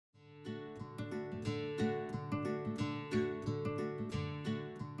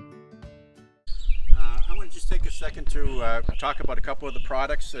second to talk about a couple of the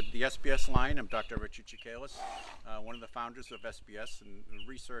products at the SBS line. I'm Dr. Richard Chikalis, one of the founders of SBS and a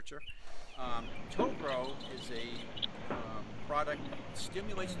researcher. Toe-Grow is a product that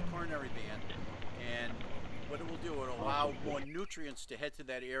stimulates the coronary band, and what it will do, it will allow more nutrients to head to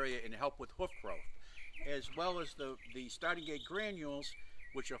that area and help with hoof growth, as well as the starting gate granules,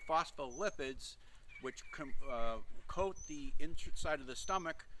 which are phospholipids, which coat the inside of the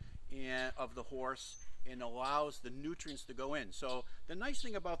stomach of the horse and allows the nutrients to go in. So the nice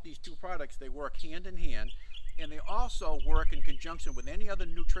thing about these two products, they work hand in hand, and they also work in conjunction with any other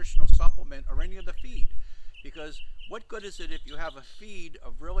nutritional supplement or any other feed. Because what good is it if you have a feed, a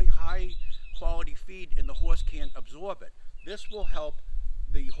really high quality feed, and the horse can't absorb it? This will help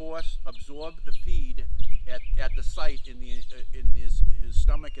the horse absorb the feed at the site in his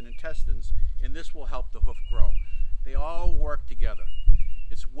stomach and intestines, and this will help the hoof grow. They all work together.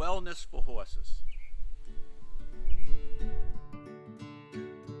 It's wellness for horses.